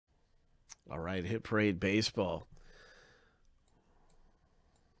All right, Hit Parade Baseball.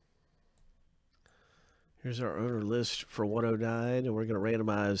 Here's our owner list for 109, and we're going to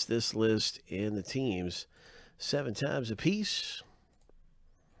randomize this list and the teams 7 times apiece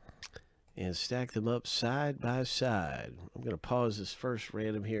and stack them up side by side. I'm going to pause this first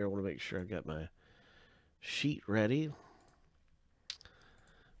random here. I want to make sure I've got my sheet ready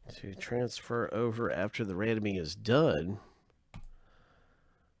to transfer over after the randoming is done.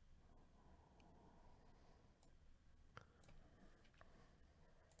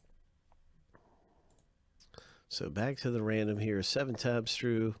 So back to the random here, 7 times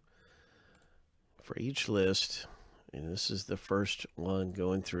through for each list. And this is the first one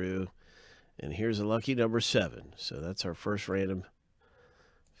going through. And here's a lucky number 7. So that's our first random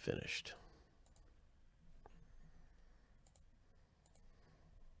finished.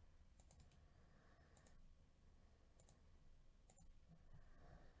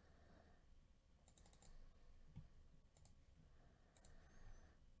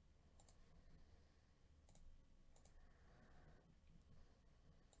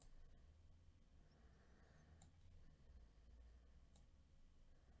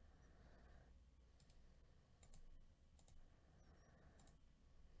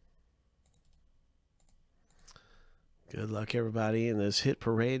 Good luck, everybody, in this Hit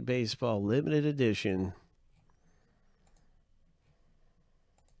Parade Baseball Limited Edition.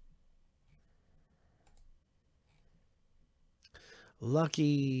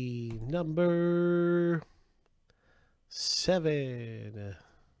 Lucky number 7.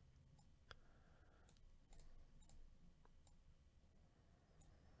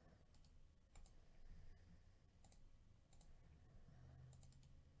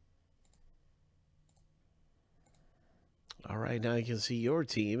 All right, now you can see your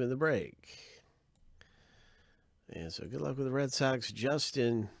team in the break. And so good luck with the Red Sox,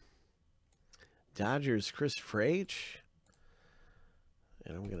 Justin. Dodgers, Christopher H.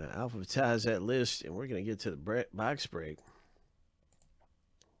 And I'm going to alphabetize that list, and we're going to get to the box break.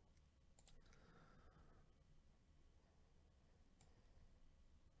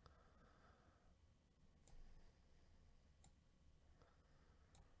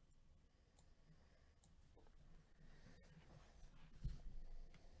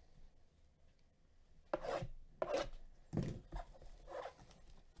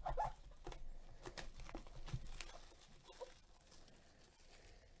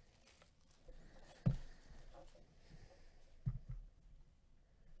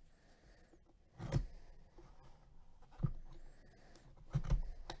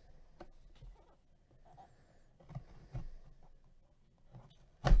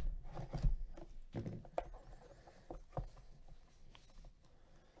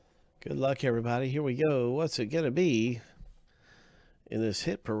 Good luck, everybody. Here we go. What's it going to be in this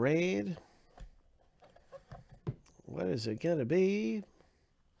Hit Parade? What is it going to be?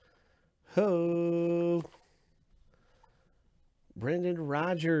 Ho! Brendan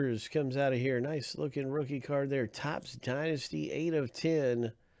Rodgers comes out of here. Nice looking rookie card there. Topps Dynasty 8 of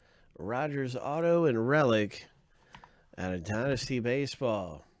 10. Rodgers Auto and Relic out of Dynasty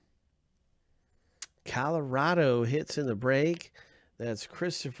Baseball. Colorado hits in the break. That's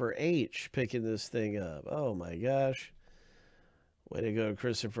Christopher H. picking this thing up. Oh, my gosh. Way to go,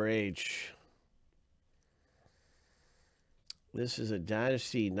 Christopher H. This is a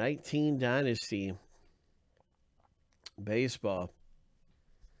Dynasty, 19 Dynasty Baseball.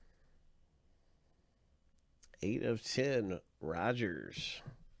 8 of 10, Rodgers.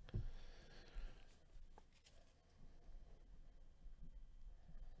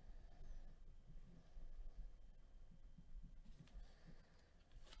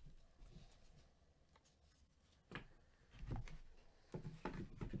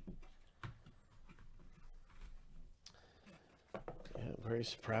 Very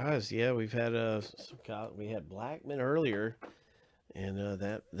surprised. Yeah, we've had we had Blackman earlier, and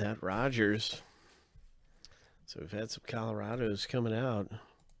that Rodgers. So we've had some Colorados coming out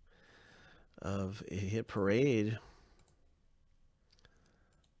of a Hit Parade.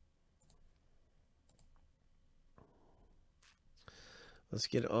 Let's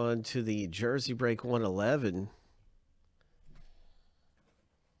get on to the Jersey Break 111.